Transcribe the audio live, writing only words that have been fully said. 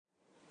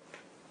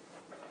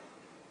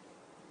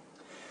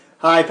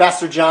Hi,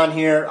 Pastor John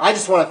here. I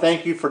just want to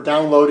thank you for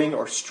downloading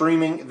or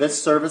streaming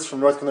this service from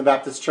Northglenn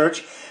Baptist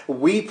Church.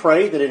 We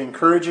pray that it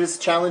encourages,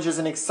 challenges,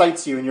 and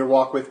excites you in your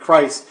walk with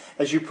Christ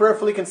as you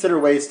prayerfully consider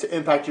ways to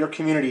impact your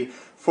community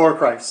for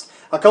Christ.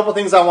 A couple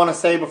things I want to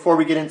say before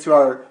we get into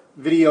our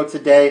video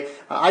today.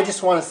 I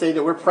just want to say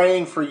that we're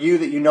praying for you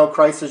that you know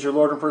Christ as your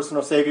Lord and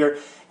personal Savior.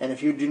 And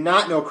if you do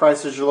not know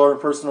Christ as your Lord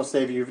and personal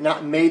Savior, you've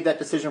not made that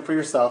decision for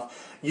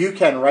yourself, you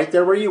can, right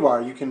there where you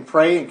are, you can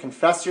pray and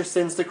confess your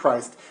sins to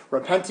Christ,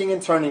 repenting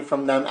and turning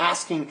from them,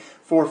 asking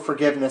for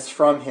forgiveness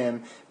from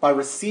Him by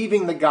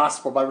receiving the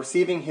gospel, by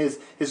receiving His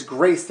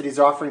grace that He's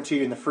offering to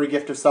you in the free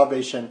gift of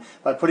salvation,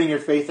 by putting your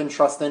faith and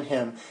trust in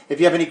Him. If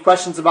you have any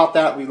questions about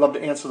that, we'd love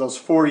to answer those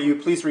for you.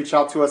 Please reach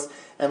out to us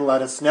and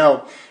let us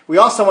know. We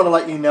also want to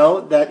let you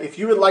know that if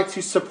you would like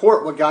to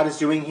support what God is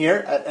doing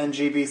here at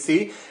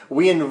NGBC,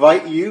 we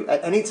invite you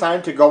at any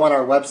time to go on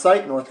our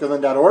website,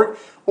 northgoodland.org,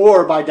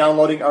 or by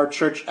downloading our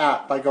church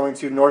app by going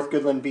to North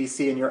Goodland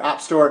BC in your app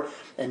store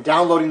and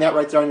downloading that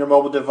right there on your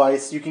mobile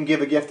device. You can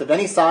give a gift of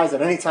any size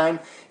at any time,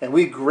 and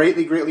we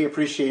greatly, greatly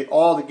appreciate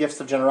all the gifts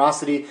of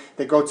generosity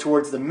that go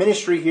towards the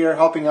ministry here,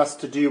 helping us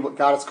to do what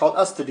God has called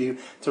us to do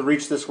to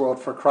reach this world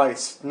for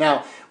Christ.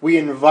 Now, we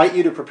invite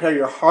you to prepare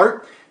your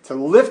heart to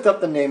lift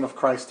up the name of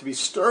Christ, to be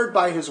stirred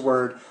by His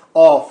word,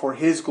 all for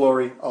His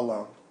glory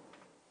alone.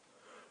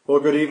 Well,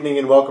 good evening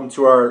and welcome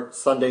to our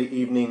Sunday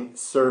evening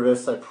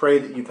service. I pray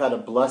that you've had a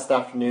blessed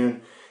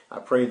afternoon. I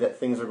pray that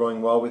things are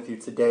going well with you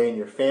today and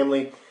your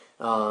family.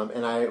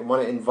 And I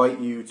want to invite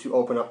you to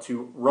open up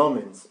to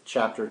Romans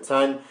chapter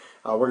 10.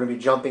 We're going to be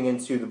jumping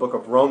into the book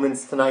of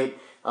Romans tonight.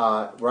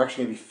 We're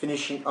actually going to be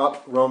finishing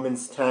up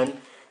Romans 10.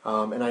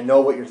 And I know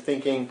what you're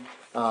thinking.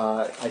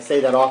 I say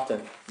that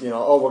often.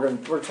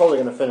 We're totally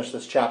going to finish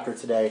this chapter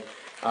today.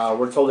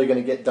 We're totally going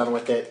to get done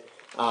with it.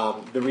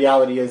 The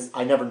reality is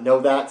I never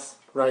know that,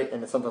 right?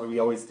 And sometimes we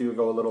always do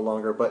go a little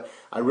longer. But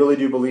I really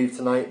do believe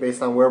tonight,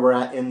 based on where we're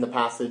at in the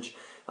passage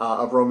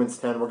of Romans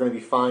 10, we're going to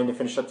be fine to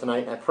finish up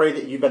tonight. I pray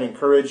that you've been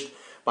encouraged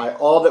by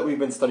all that we've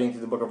been studying through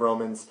the book of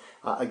Romans.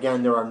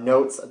 Again, there are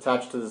notes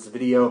attached to this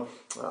video,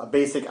 a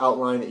basic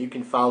outline that you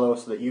can follow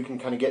so that you can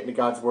kind of get into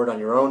God's Word on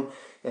your own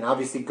and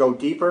obviously go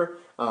deeper,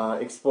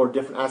 explore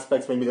different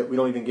aspects maybe that we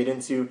don't even get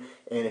into.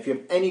 And if you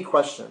have any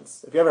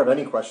questions, if you ever have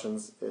any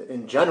questions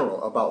in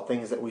general about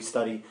things that we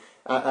study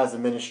as a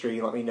ministry,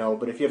 let me know.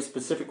 But if you have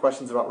specific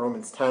questions about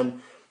Romans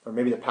 10 or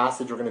maybe the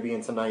passage we're going to be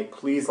in tonight,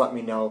 please let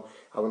me know.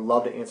 I would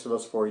love to answer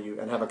those for you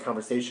and have a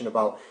conversation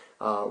about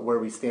where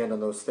we stand on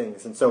those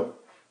things. And so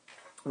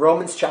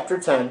Romans chapter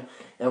 10,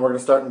 and we're going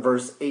to start in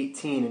verse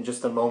 18 in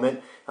just a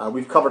moment.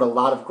 We've covered a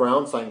lot of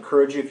ground, so I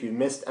encourage you, if you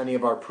missed any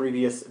of our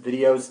previous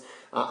videos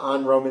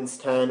on Romans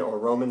 10 or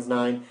Romans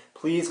 9,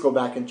 please go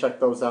back and check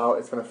those out.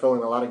 It's going to fill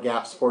in a lot of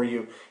gaps for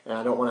you, and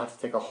I don't want to have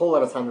to take a whole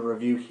lot of time to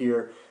review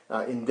here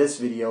in this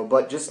video,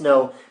 but just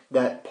know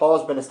that Paul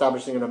has been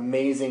establishing an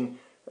amazing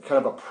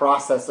kind of a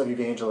process of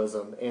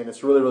evangelism, and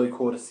it's really, really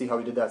cool to see how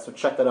he did that. So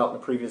check that out in the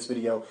previous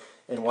video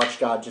and watch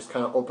God just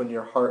kind of open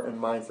your heart and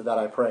mind to that,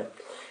 I pray.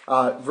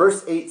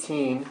 Verse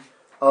 18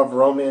 of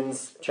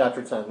Romans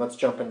chapter 10. Let's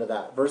jump into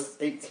that. Verse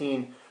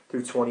 18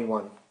 through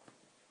 21.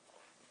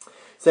 It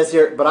says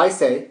here, "But I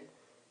say,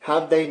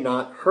 have they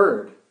not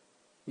heard?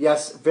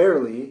 Yes,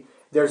 verily,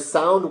 their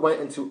sound went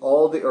into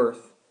all the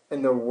earth,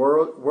 and their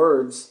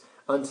words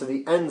unto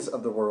the ends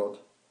of the world.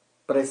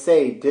 But I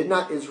say, did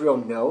not Israel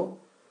know?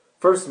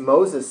 First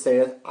Moses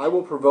saith, I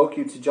will provoke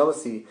you to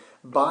jealousy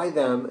by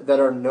them that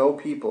are no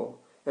people,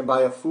 and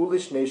by a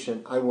foolish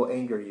nation I will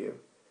anger you.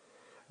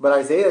 But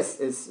Isaiah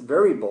is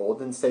very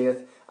bold, and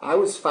saith, I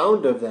was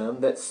found of them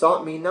that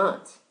sought me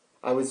not.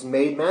 I was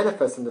made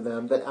manifest unto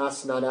them that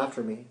asked not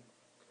after me.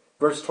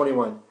 Verse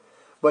 21,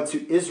 But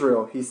to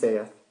Israel he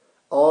saith,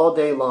 All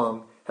day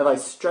long have I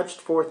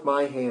stretched forth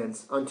my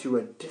hands unto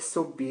a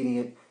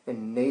disobedient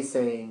and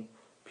naysaying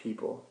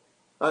people.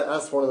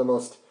 That's one of the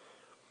most,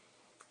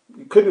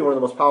 it could be one of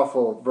the most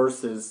powerful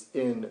verses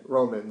in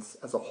Romans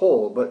as a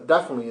whole, but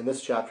definitely in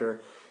this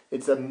chapter.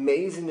 It's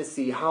amazing to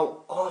see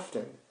how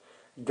often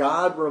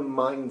God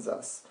reminds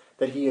us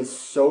that He is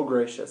so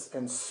gracious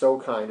and so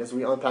kind, as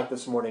we unpack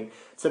this morning,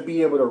 to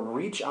be able to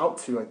reach out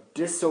to a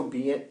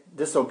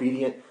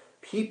disobedient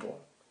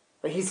people.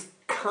 And He's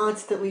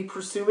constantly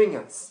pursuing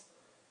us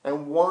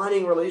and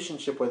wanting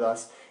relationship with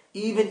us,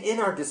 even in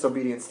our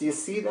disobedience. Do you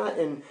see that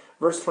in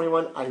verse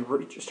 21? I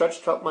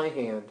stretched up my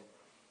hand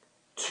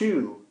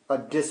to a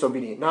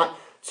disobedient, not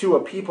to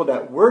a people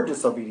that were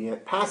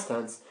disobedient, past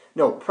tense,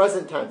 no,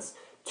 present tense,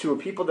 to a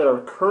people that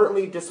are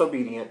currently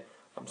disobedient.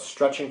 I'm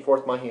stretching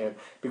forth my hand,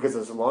 because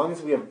as long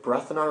as we have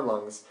breath in our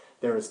lungs,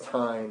 there is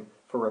time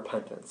for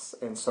repentance.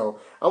 And so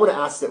I want to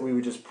ask that we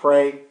would just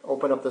pray,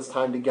 open up this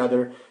time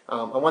together.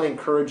 I want to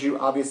encourage you,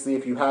 obviously,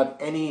 if you have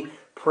any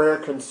prayer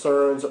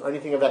concerns or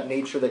anything of that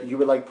nature that you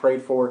would like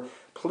prayed for,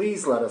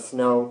 please let us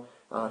know.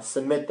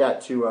 Submit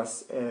that to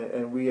us,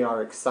 and we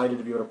are excited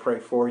to be able to pray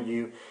for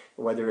you,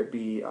 whether it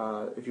be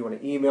if you want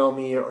to email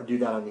me or do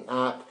that on the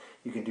app.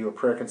 You can do a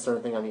prayer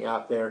concern thing on the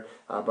app there,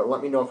 but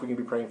let me know if we can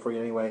be praying for you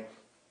anyway.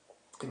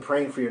 and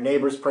praying for your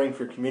neighbors, praying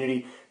for your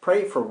community,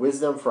 praying for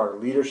wisdom for our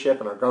leadership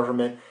and our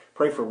government,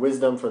 pray for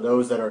wisdom for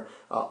those that are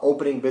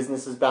opening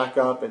businesses back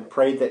up, and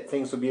pray that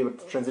things will be able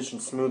to transition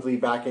smoothly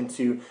back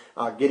into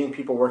getting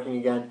people working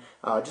again.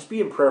 Just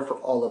be in prayer for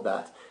all of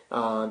that,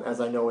 as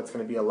I know it's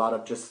going to be a lot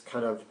of just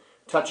kind of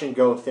touch and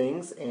go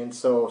things, and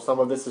so some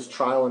of this is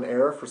trial and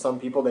error for some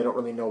people. They don't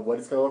really know what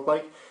it's going to look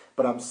like,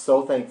 but I'm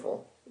so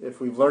thankful. If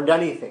we've learned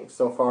anything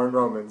so far in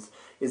Romans,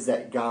 is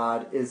that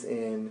God is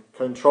in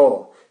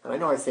control. And I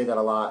know I say that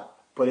a lot,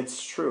 but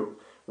it's true.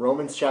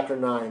 Romans chapter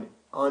 9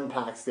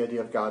 unpacks the idea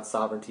of God's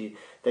sovereignty,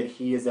 that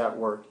He is at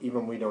work,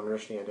 even when we don't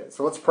understand it.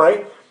 So let's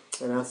pray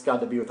and ask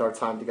God to be with our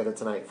time together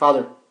tonight.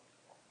 Father,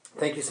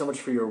 thank you so much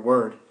for your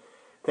word.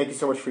 Thank you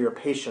so much for your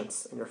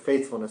patience and your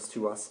faithfulness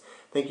to us.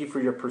 Thank you for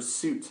your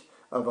pursuit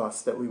of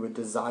us, that we would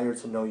desire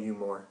to know you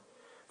more.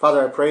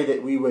 Father, I pray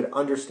that we would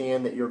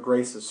understand that your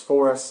grace is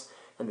for us,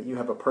 and that you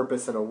have a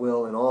purpose and a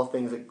will in all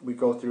things that we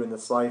go through in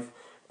this life,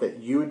 that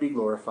you would be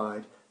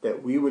glorified,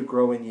 that we would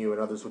grow in you,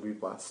 and others would be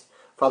blessed.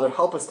 Father,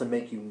 help us to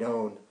make you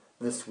known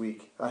this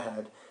week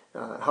ahead.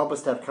 Help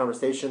us to have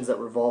conversations that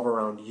revolve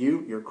around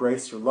you, your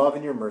grace, your love,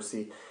 and your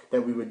mercy,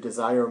 that we would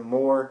desire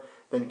more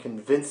than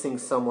convincing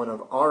someone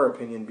of our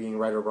opinion being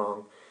right or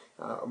wrong,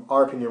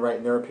 our opinion right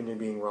and their opinion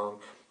being wrong,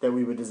 that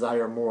we would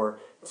desire more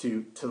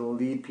to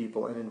lead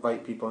people and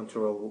invite people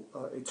into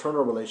an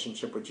eternal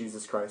relationship with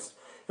Jesus Christ.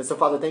 And so,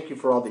 Father, thank you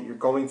for all that you're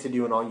going to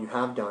do and all you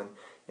have done.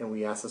 And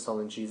we ask this all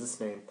in Jesus'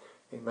 name.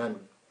 Amen.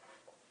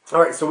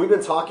 All right, so we've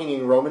been talking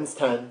in Romans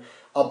 10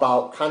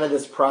 about kind of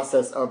this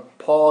process of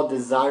Paul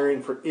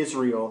desiring for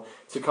Israel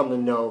to come to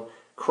know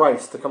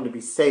Christ, to come to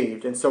be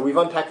saved. And so we've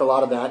unpacked a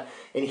lot of that.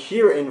 And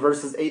here in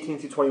verses 18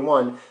 through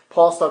 21,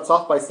 Paul starts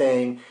off by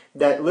saying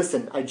that,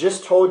 listen, I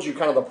just told you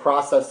kind of the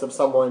process of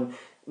someone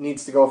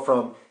needs to go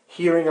from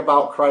hearing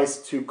about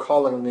Christ to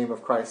calling on the name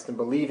of Christ and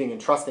believing and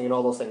trusting and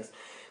all those things.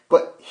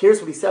 But here's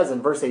what he says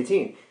in verse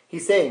 18.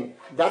 He's saying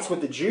that's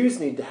what the Jews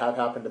need to have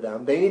happen to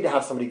them. They need to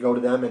have somebody go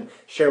to them and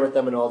share with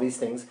them and all these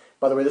things.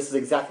 By the way, this is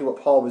exactly what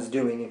Paul was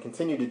doing and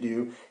continue to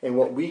do, and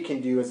what we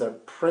can do as a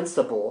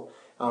principle.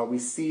 We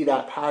see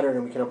that pattern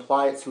and we can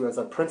apply it to as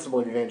a principle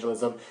of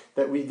evangelism,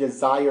 that we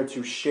desire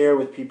to share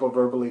with people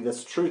verbally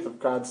this truth of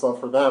God's love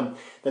for them,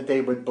 that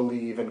they would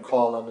believe and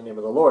call on the name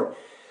of the Lord.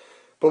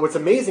 But what's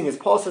amazing is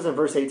Paul says in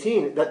verse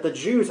 18 that the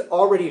Jews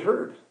already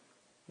heard.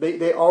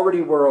 They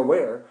already were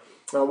aware.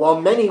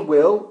 While many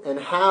will and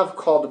have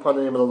called upon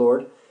the name of the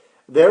Lord,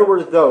 there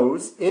were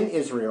those in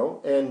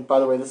Israel, and by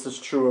the way, this is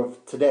true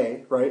of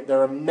today, right?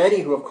 There are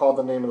many who have called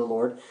the name of the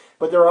Lord,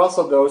 but there are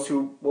also those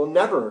who will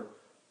never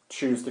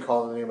choose to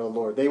call the name of the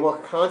Lord. They will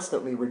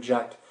constantly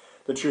reject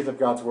the truth of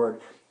God's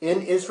word.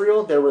 In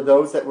Israel, there were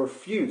those that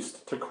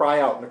refused to cry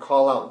out and to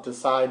call out and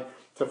decide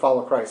to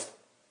follow Christ.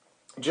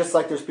 Just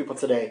like there's people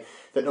today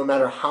that no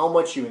matter how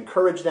much you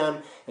encourage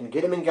them and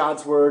get them in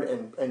God's word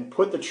and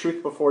put the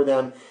truth before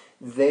them,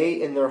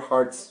 they in their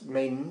hearts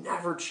may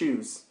never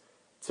choose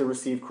to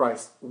receive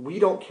Christ. We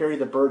don't carry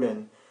the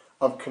burden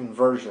of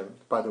conversion,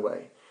 by the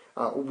way.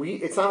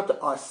 It's not up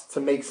to us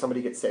to make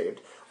somebody get saved.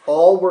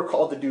 All we're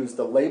called to do is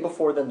to lay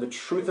before them the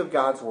truth of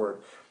God's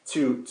word,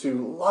 to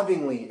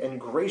lovingly and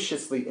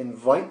graciously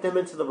invite them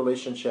into the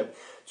relationship,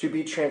 to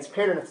be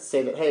transparent enough to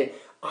say that, hey,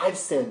 I've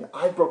sinned,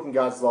 I've broken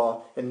God's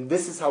law, and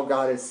this is how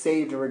God has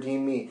saved and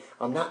redeemed me.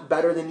 I'm not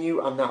better than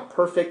you, I'm not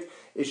perfect.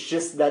 It's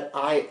just that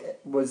I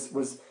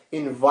was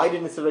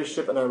invited into the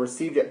relationship and I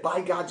received it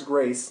by God's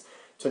grace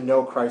to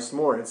know Christ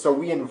more. And so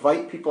we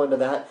invite people into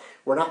that.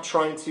 We're not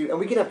trying to, and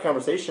we can have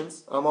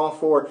conversations. I'm all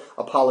for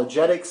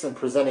apologetics and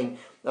presenting,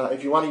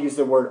 if you want to use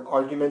the word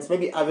arguments,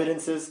 maybe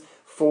evidences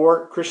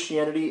for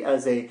Christianity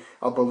as a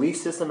belief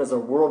system, as a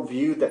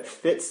worldview that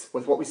fits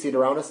with what we see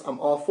around us. I'm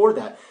all for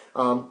that.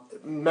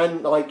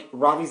 Men like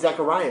Ravi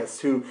Zacharias,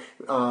 who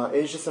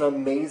is just an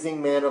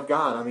amazing man of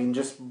God. I mean,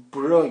 just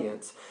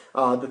brilliant.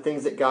 The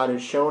things that God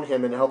has shown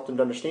him and helped him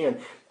to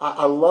understand.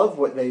 I love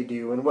what they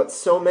do and what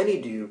so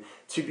many do,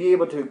 to be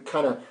able to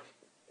kind of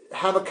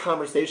have a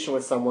conversation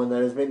with someone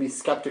that is maybe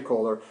skeptical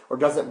or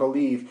doesn't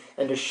believe,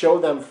 and to show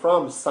them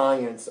from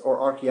science or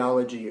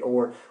archaeology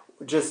or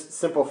just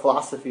simple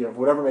philosophy of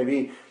whatever it may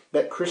be,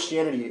 that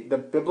Christianity, the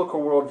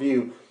biblical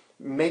worldview,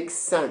 makes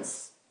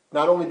sense,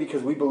 not only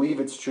because we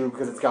believe it's true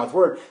because it's God's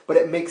word, but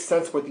it makes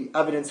sense with the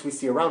evidence we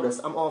see around us.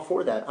 I'm all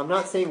for that. I'm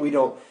not saying we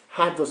don't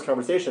have those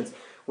conversations.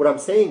 What I'm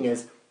saying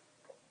is,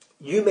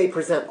 you may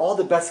present all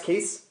the best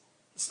case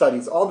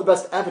studies, all the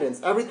best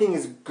evidence, everything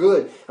is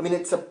good. I mean,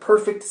 it's a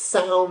perfect,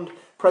 sound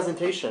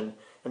presentation,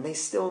 and they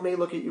still may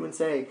look at you and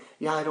say,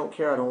 yeah, I don't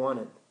care, I don't want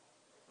it.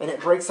 And it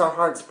breaks our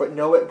hearts, but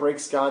no, it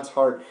breaks God's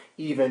heart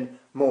even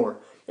more.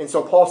 And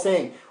so Paul's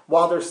saying,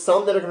 while there's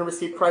some that are going to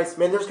receive Christ,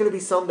 man, there's going to be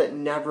some that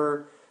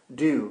never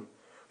do.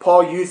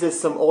 Paul uses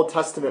some Old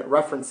Testament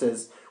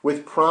references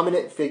with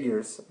prominent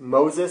figures,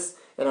 Moses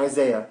and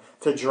Isaiah,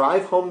 to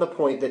drive home the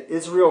point that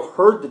Israel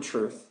heard the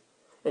truth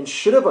and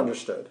should have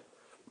understood,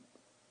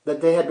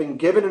 that they had been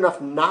given enough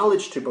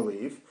knowledge to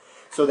believe,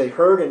 so they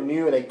heard and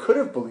knew and they could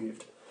have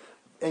believed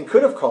and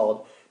could have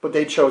called, but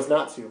they chose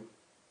not to.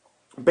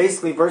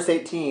 Basically, verse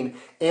 18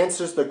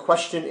 answers the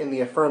question in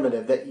the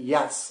affirmative that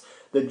yes,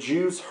 the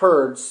Jews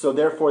heard, so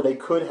therefore they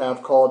could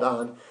have called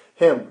on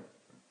him.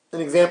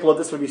 An example of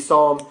this would be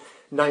Psalm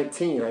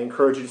 19. I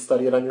encourage you to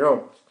study it on your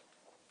own.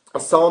 A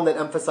psalm that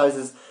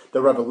emphasizes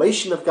the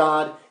revelation of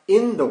God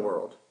in the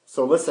world.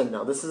 So listen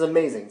now, this is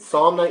amazing.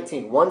 Psalm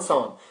 19, one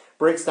psalm,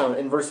 breaks down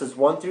in verses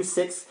 1 through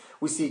 6,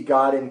 we see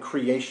God in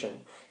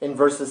creation. In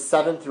verses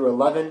 7 through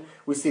 11,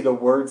 we see the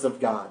words of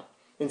God.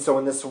 And so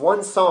in this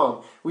one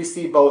psalm, we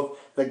see both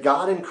the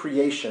God in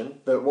creation,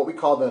 what we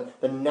call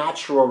the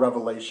natural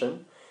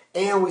revelation,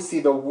 and we see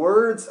the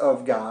words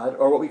of God,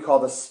 or what we call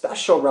the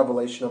special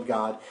revelation of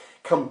God,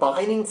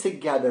 combining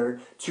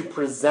together to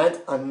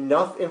present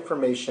enough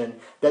information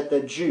that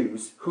the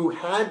Jews who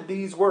had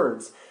these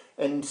words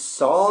and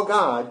saw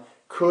God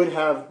could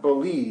have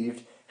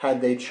believed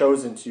had they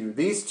chosen to.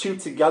 These two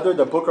together,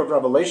 the book of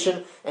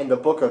Revelation and the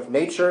book of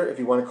nature, if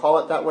you want to call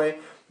it that way,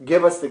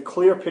 give us the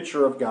clear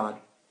picture of God.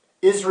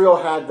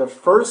 Israel had the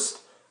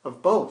first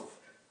of both.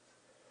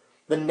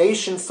 The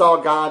nation saw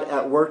God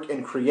at work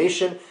in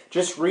creation.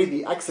 Just read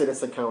the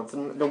Exodus accounts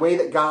and the way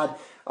that God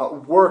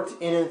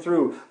worked in and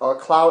through a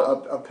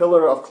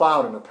pillar of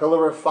cloud and a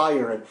pillar of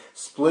fire and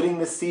splitting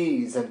the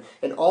seas and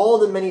all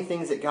the many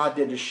things that God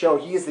did to show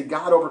He is the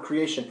God over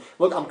creation.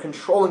 Look, I'm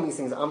controlling these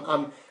things.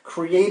 I'm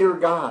creator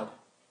God.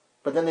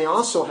 But then they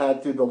also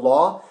had, through the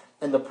law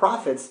and the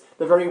prophets,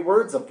 the very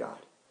words of God.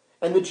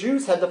 And the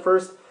Jews had the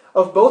first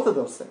of both of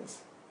those things.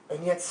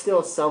 And yet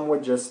still some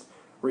would just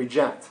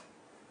reject.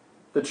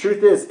 The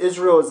truth is,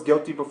 Israel is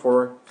guilty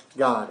before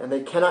God, and they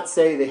cannot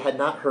say they had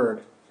not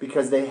heard,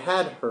 because they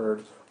had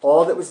heard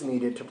all that was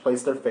needed to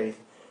place their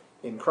faith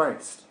in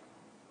Christ.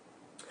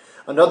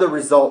 Another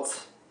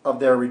result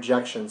of their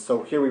rejection,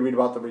 so here we read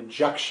about the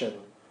rejection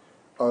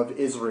of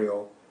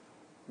Israel,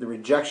 the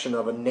rejection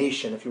of a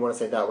nation, if you want to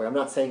say it that way. I'm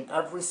not saying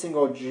every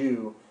single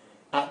Jew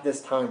at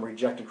this time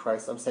rejected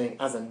Christ. I'm saying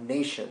as a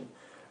nation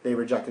they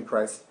rejected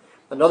Christ.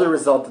 Another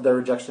result of their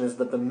rejection is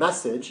that the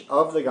message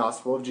of the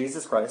gospel of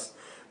Jesus Christ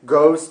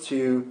goes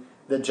to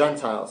the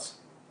Gentiles,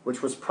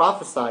 which was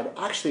prophesied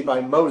actually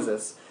by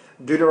Moses,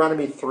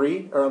 Deuteronomy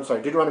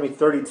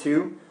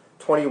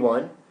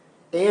 32:21,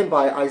 and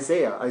by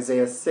Isaiah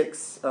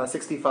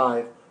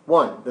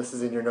 65:1. This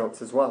is in your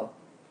notes as well.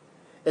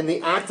 In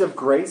the act of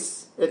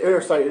grace, it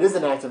is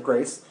an act of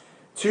grace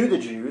to the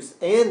Jews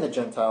and the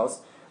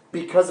Gentiles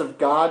because of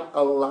God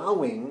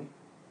allowing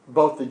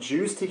both the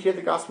Jews to hear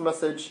the gospel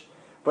message,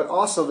 but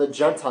also the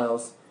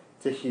Gentiles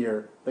to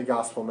hear the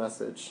gospel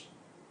message.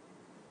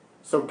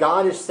 So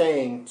God is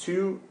saying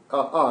to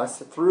us,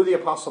 through the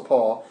Apostle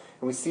Paul,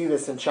 and we see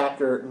this in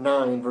chapter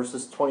 9,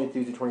 verses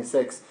 23 to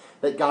 26,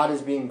 that God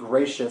is being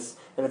gracious,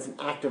 and it's an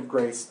act of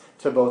grace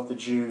to both the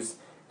Jews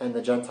and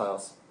the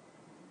Gentiles.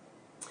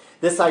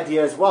 This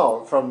idea as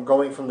well, from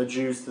going from the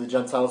Jews to the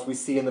Gentiles, we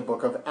see in the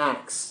book of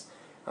Acts.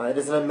 It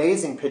is an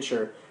amazing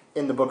picture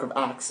in the book of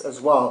Acts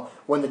as well.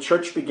 When the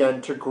church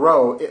began to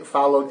grow, it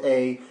followed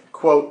a,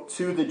 quote,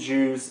 to the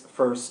Jews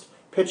first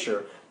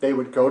picture. They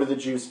would go to the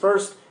Jews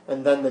first,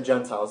 and then the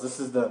Gentiles. This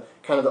is the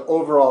kind of the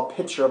overall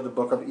picture of the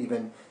book of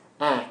even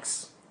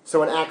Acts.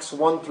 So in Acts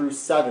 1 through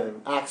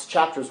 7, Acts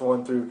chapters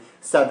 1 through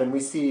 7, we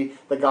see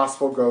the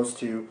gospel goes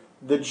to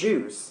the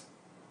Jews.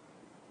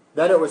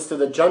 Then it was to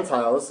the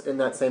Gentiles in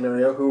that same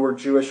area who were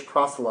Jewish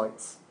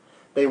proselytes.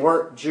 They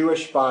weren't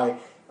Jewish by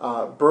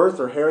birth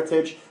or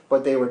heritage,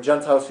 but they were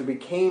Gentiles who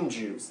became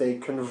Jews. They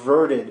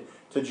converted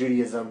to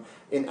Judaism.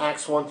 In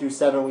Acts 1 through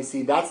 7, we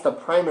see that's the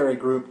primary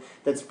group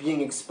that's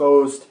being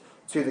exposed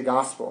to the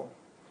gospel.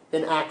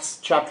 In Acts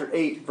chapter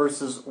 8,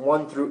 verses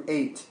 1 through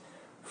 8,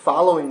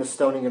 following the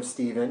stoning of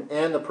Stephen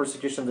and the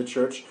persecution of the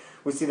church,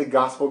 we see the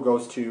gospel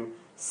goes to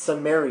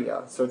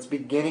Samaria. So it's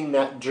beginning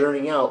that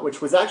journey out,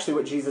 which was actually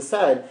what Jesus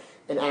said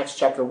in Acts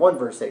chapter 1,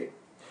 verse 8.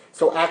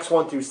 So Acts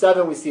 1 through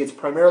 7, we see it's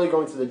primarily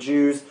going to the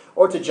Jews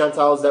or to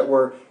Gentiles that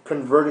were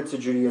converted to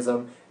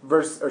Judaism.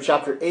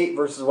 Chapter 8,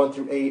 verses 1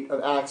 through 8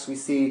 of Acts, we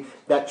see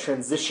that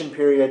transition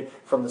period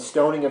from the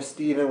stoning of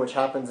Stephen, which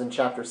happens in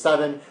chapter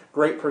 7,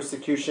 great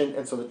persecution,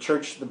 and so the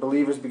church, the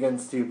believers,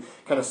 begins to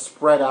kind of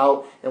spread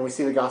out, and we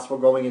see the gospel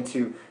going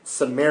into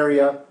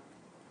Samaria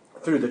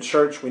through the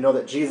church. We know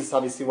that Jesus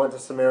obviously went to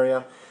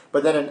Samaria.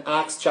 But then in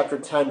Acts chapter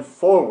 10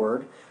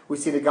 forward, we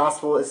see the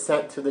gospel is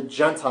sent to the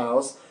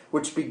Gentiles,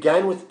 which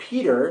began with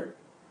Peter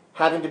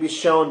having to be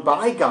shown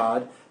by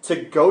God to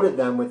go to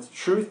them with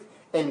truth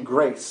and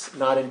grace,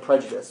 not in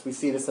prejudice. We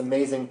see this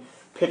amazing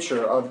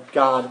picture of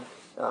God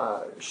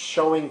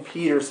showing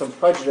Peter some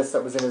prejudice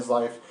that was in his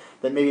life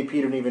that maybe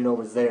Peter didn't even know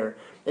was there.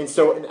 And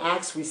so in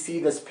Acts, we see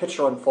this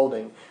picture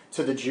unfolding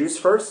to the Jews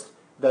first,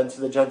 then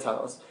to the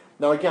Gentiles.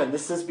 Now again,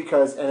 this is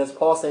because, and as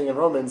Paul's saying in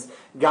Romans,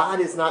 God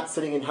is not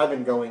sitting in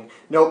heaven going,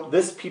 nope,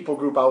 this people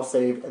group I'll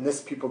save, and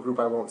this people group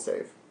I won't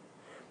save.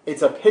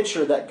 It's a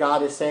picture that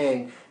God is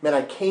saying, man,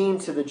 I came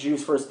to the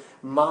Jews first,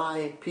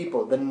 my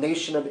people, the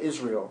nation of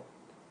Israel.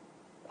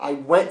 I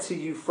went to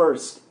you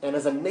first, and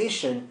as a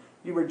nation,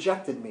 you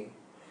rejected me.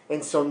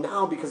 And so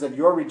now, because of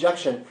your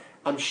rejection,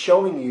 I'm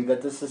showing you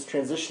that this is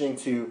transitioning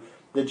to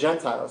the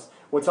Gentiles.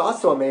 What's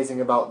also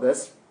amazing about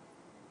this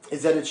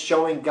is that it's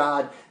showing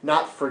God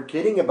not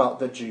forgetting about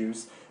the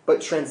Jews, but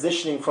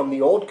transitioning from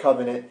the old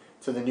covenant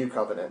to the new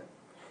covenant.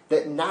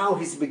 That now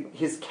he's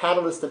his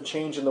catalyst of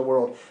change in the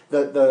world,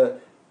 the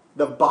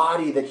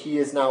body that he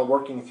is now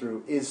working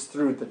through is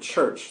through the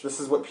church. This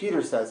is what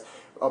Peter says,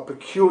 a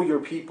peculiar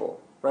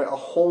people, right? A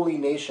holy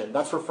nation.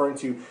 That's referring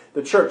to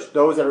the church,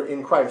 those that are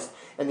in Christ.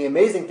 And the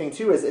amazing thing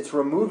too is it's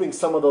removing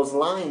some of those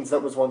lines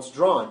that was once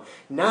drawn.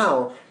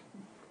 Now,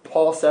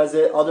 Paul says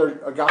it, other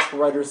gospel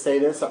writers say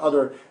this,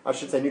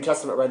 New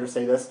Testament writers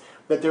say this,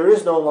 that there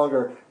is no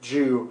longer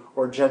Jew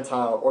or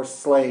Gentile or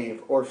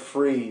slave or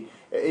free.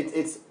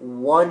 It's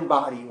one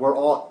body. We're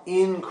all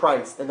in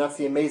Christ, and that's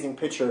the amazing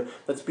picture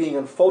that's being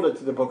unfolded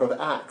through the book of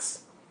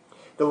Acts.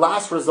 The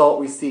last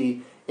result we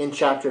see in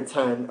chapter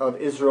 10 of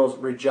Israel's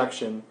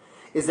rejection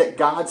is that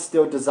God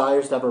still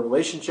desires to have a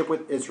relationship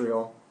with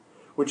Israel,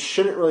 which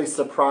shouldn't really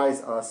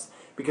surprise us,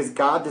 because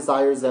God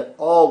desires that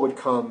all would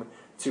come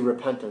to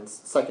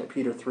repentance. 2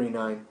 Peter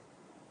 3:9.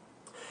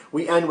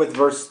 We end with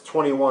verse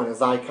 21,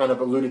 as I kind of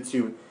alluded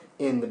to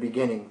in the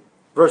beginning.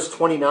 Verse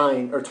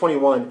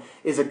 21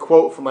 is a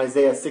quote from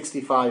Isaiah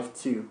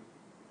 65:2.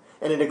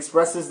 And it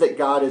expresses that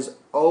God is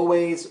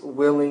always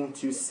willing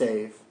to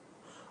save,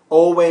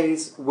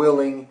 always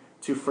willing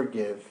to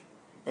forgive,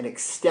 and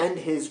extend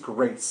his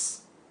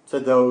grace to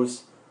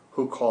those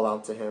who call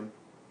out to him.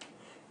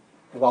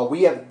 While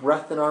we have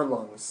breath in our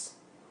lungs,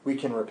 we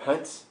can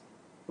repent,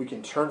 we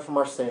can turn from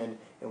our sin,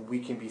 and we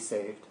can be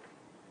saved.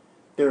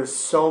 There is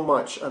so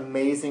much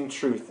amazing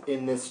truth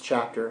in this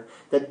chapter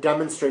that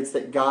demonstrates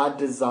that God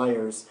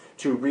desires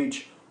to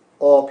reach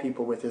all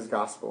people with his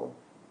gospel.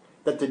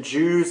 That the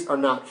Jews are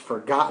not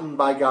forgotten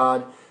by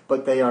God,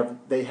 but they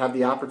have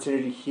the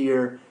opportunity to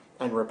hear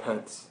and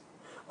repent.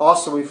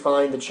 Also, we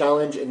find the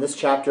challenge in this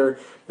chapter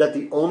that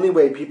the only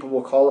way people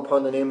will call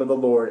upon the name of the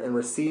Lord and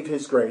receive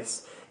his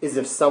grace is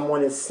if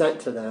someone is sent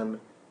to them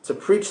to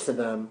preach to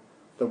them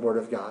the word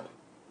of God.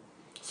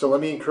 So let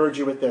me encourage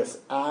you with this.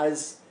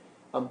 As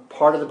a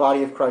part of the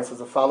body of Christ,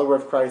 as a follower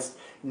of Christ,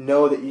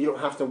 know that you don't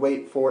have to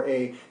wait for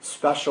a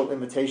special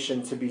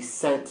invitation to be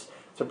sent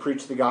to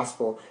preach the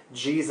gospel.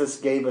 Jesus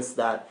gave us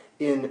that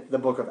in the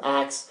book of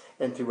Acts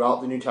and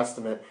throughout the New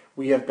Testament.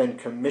 We have been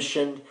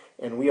commissioned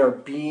and we are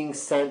being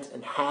sent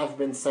and have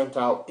been sent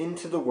out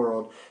into the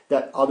world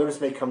that others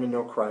may come to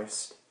know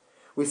Christ.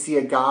 We see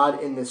a God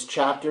in this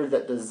chapter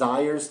that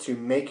desires to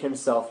make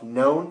himself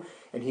known,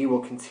 and he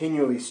will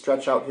continually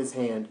stretch out his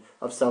hand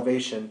of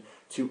salvation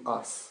to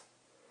us.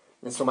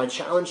 And so my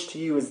challenge to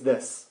you is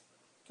this,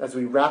 as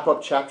we wrap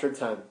up chapter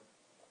 10,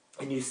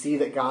 and you see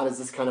that God is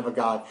this kind of a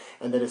God,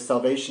 and that his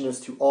salvation is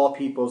to all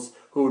peoples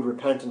who would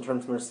repent and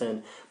turn from their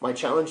sin. My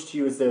challenge to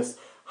you is this: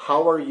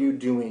 how are you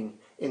doing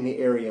in the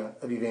area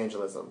of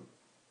evangelism?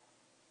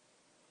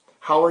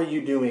 How are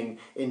you doing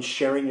in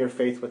sharing your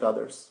faith with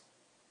others?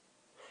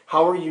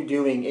 How are you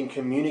doing in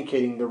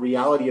communicating the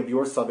reality of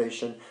your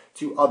salvation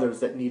to others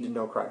that need to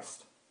know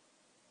Christ?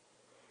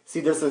 See,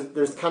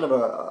 there's kind of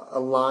a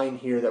line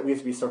here that we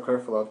have to be so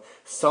careful of.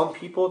 Some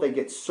people, they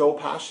get so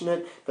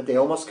passionate that they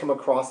almost come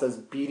across as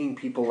beating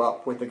people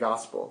up with the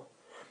gospel.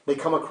 They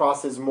come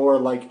across as more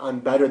like, I'm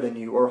better than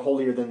you or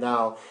holier than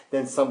thou,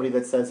 than somebody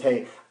that says,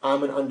 hey,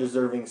 I'm an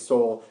undeserving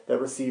soul that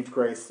received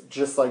grace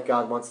just like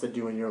God wants to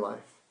do in your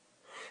life.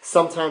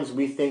 Sometimes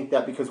we think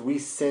that because we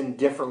sin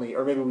differently,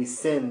 or maybe we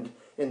sinned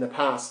in the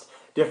past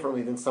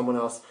differently than someone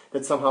else,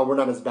 that somehow we're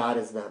not as bad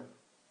as them.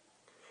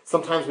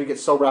 Sometimes we get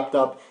so wrapped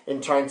up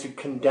in trying to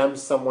condemn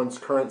someone's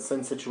current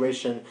sin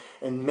situation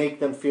and make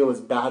them feel as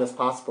bad as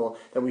possible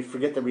that we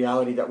forget the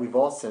reality that we've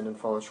all sinned and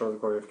fallen short of the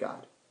glory of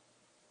God.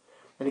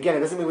 And again,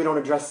 it doesn't mean we don't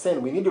address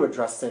sin. We need to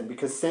address sin,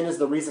 because sin is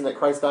the reason that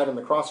Christ died on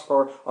the cross.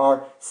 For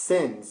our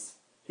sins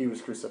he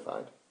was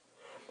crucified.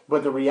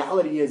 But the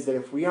reality is that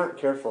if we aren't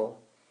careful,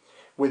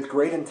 with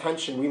great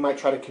intention, we might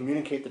try to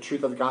communicate the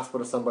truth of the gospel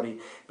to somebody,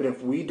 but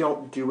if we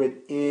don't do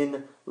it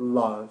in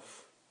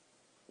love,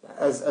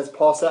 as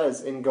Paul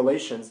says in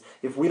Galatians,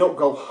 if we don't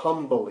go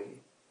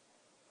humbly,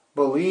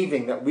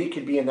 believing that we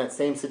could be in that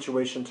same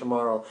situation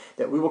tomorrow,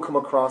 that we will come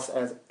across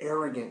as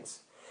arrogant.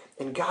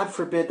 And God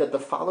forbid that the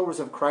followers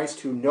of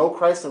Christ who know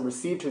Christ and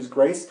received his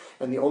grace,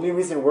 and the only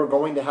reason we're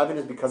going to heaven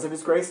is because of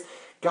his grace,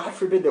 God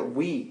forbid that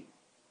we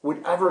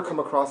would ever come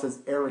across as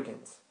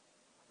arrogant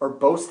or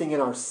boasting in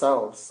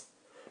ourselves.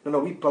 No,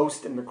 we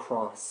boast in the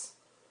cross.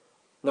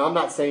 Now, I'm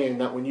not saying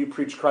that when you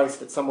preach Christ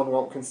that someone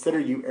won't consider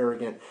you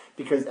arrogant,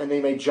 and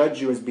they may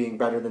judge you as being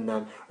better than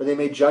them, or they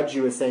may judge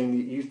you as saying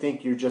that you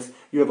think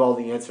you have all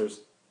the answers.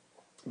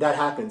 That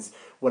happens.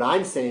 What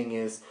I'm saying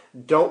is,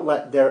 don't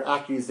let their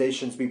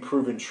accusations be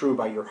proven true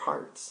by your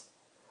hearts.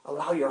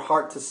 Allow your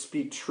heart to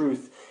speak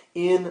truth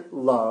in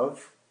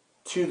love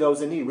to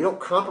those in need. We don't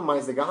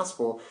compromise the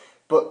gospel,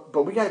 but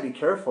we got to be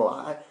careful.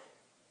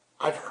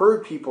 I've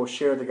heard people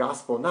share the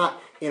gospel,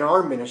 not in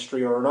our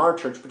ministry or in our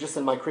church, but just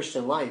in my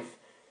Christian life.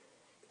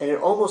 And it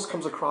almost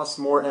comes across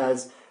more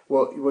as,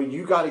 well,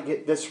 you got to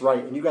get this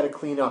right, and you got to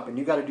clean up, and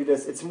you got to do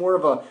this. It's more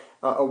of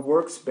a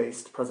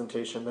works-based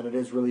presentation than it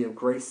is really a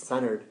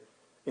grace-centered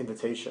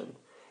invitation.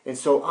 And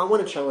so I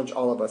want to challenge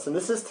all of us, and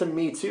this is to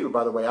me too,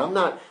 by the way. I'm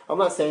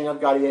not saying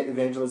I've got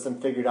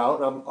evangelism figured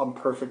out and I'm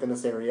perfect in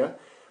this area,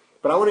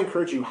 but I want to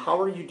encourage you. How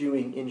are you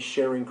doing in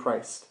sharing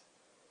Christ?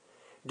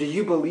 Do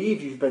you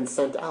believe you've been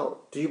sent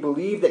out? Do you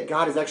believe that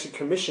God has actually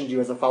commissioned you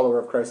as a follower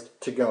of Christ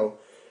to go?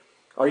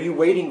 Are you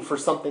waiting for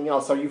something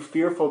else? Are you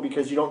fearful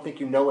because you don't think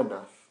you know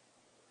enough?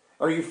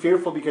 Are you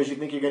fearful because you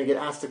think you're going to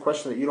get asked a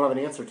question that you don't have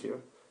an answer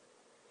to?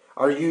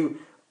 Are you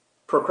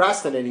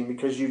procrastinating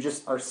because you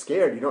just are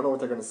scared? You don't know what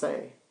they're going to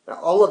say. Now,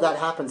 all of that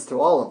happens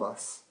to all of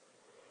us.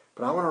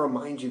 But I want to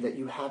remind you that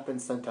you have been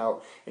sent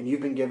out and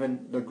you've been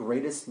given the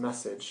greatest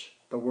message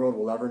the world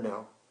will ever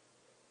know.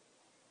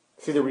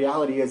 See, the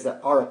reality is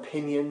that our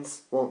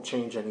opinions won't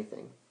change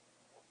anything.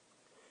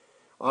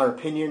 Our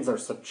opinions are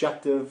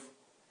subjective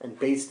and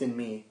based in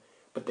me,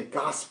 but the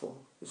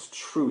gospel is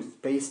truth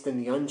based in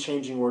the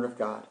unchanging word of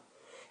God.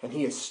 And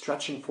he is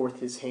stretching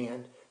forth his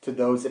hand to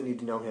those that need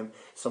to know him.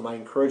 So my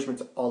encouragement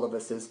to all of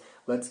us is,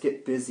 let's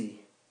get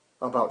busy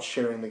about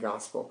sharing the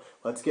gospel.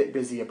 Let's get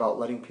busy about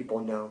letting people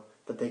know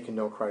that they can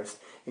know Christ.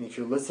 And if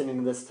you're listening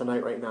to this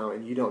tonight right now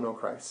and you don't know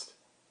Christ,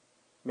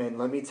 man,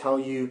 let me tell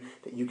you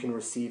that you can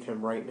receive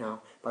him right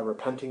now by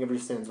repenting of your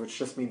sins, which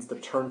just means to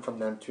turn from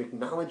them, to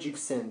acknowledge you've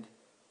sinned,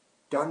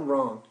 done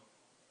wrong,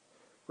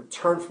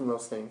 return from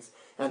those things,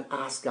 and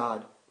ask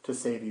God to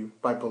save you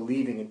by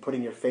believing and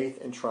putting your faith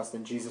and trust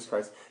in Jesus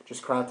Christ.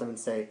 Just cry out to him and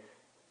say,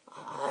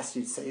 I ask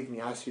you to save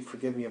me. I ask you to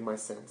forgive me of my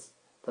sins,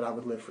 that I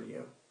would live for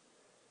you.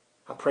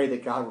 I pray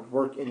that God would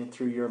work in and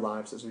through your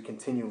lives as we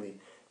continually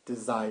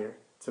desire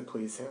to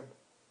please him.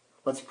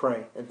 Let's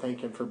pray and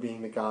thank him for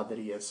being the God that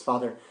he is.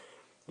 Father,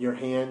 your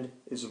hand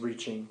is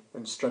reaching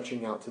and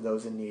stretching out to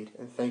those in need.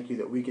 And thank you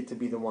that we get to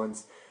be the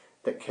ones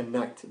that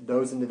connect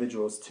those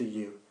individuals to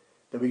you.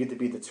 That we get to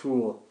be the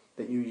tool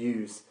that you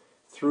use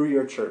through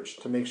your church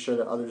to make sure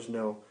that others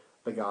know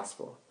the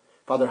gospel.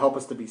 Father, help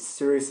us to be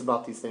serious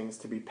about these things,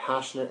 to be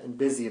passionate and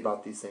busy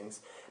about these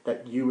things,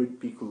 that you would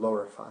be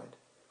glorified.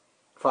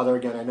 Father,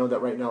 again, I know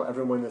that right now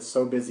everyone is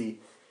so busy,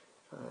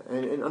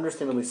 and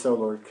understandably so,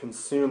 Lord,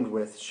 consumed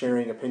with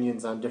sharing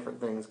opinions on different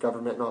things,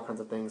 government and all kinds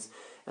of things,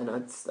 and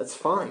that's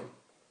fine.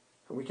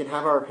 We can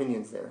have our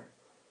opinions there.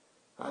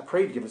 I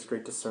pray to give us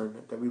great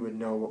discernment, that we would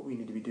know what we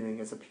need to be doing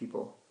as a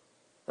people,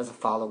 as a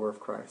follower of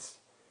Christ.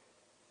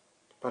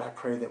 But I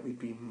pray that we'd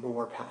be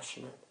more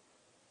passionate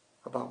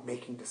about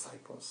making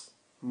disciples,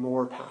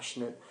 more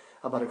passionate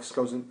about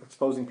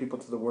exposing people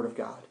to the Word of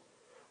God,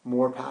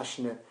 more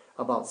passionate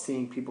about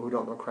seeing people who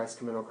don't know Christ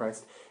come to know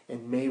Christ.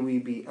 And may we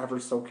be ever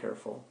so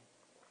careful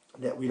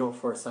that we don't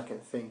for a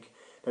second think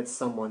that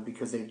someone,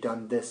 because they've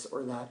done this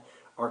or that,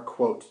 are,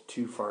 quote,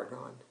 too far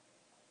gone.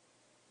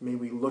 May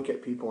we look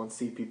at people and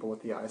see people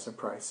with the eyes of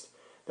Christ.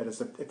 That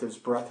is, if there's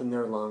breath in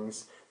their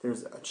lungs,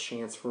 there's a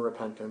chance for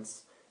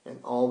repentance. And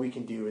all we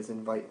can do is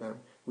invite them.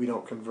 We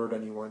don't convert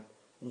anyone.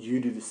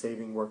 You do the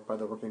saving work by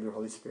the working of your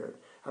Holy Spirit.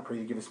 I pray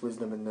you give us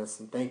wisdom in this,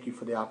 and thank you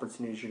for the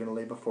opportunities you're going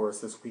to lay before us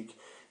this week.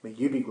 May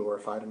you be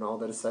glorified in all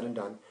that is said and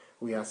done.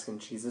 We ask in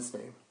Jesus'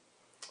 name.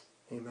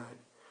 Amen.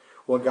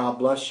 Well, God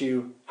bless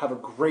you. Have a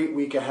great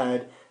week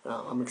ahead.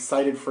 I'm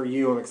excited for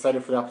you. I'm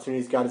excited for the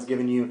opportunities God has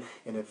given you.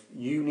 And if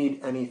you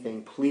need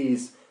anything,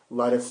 please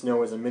let us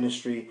know as a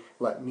ministry.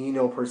 Let me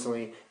know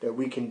personally that if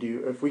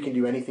we can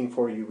do anything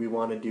for you, we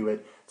want to do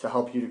it to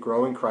help you to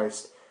grow in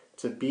Christ,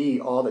 to be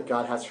all that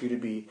God has for you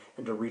to be,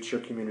 and to reach your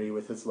community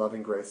with his love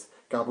and grace.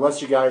 God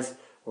bless you guys.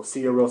 We'll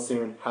see you real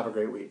soon. Have a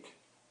great week.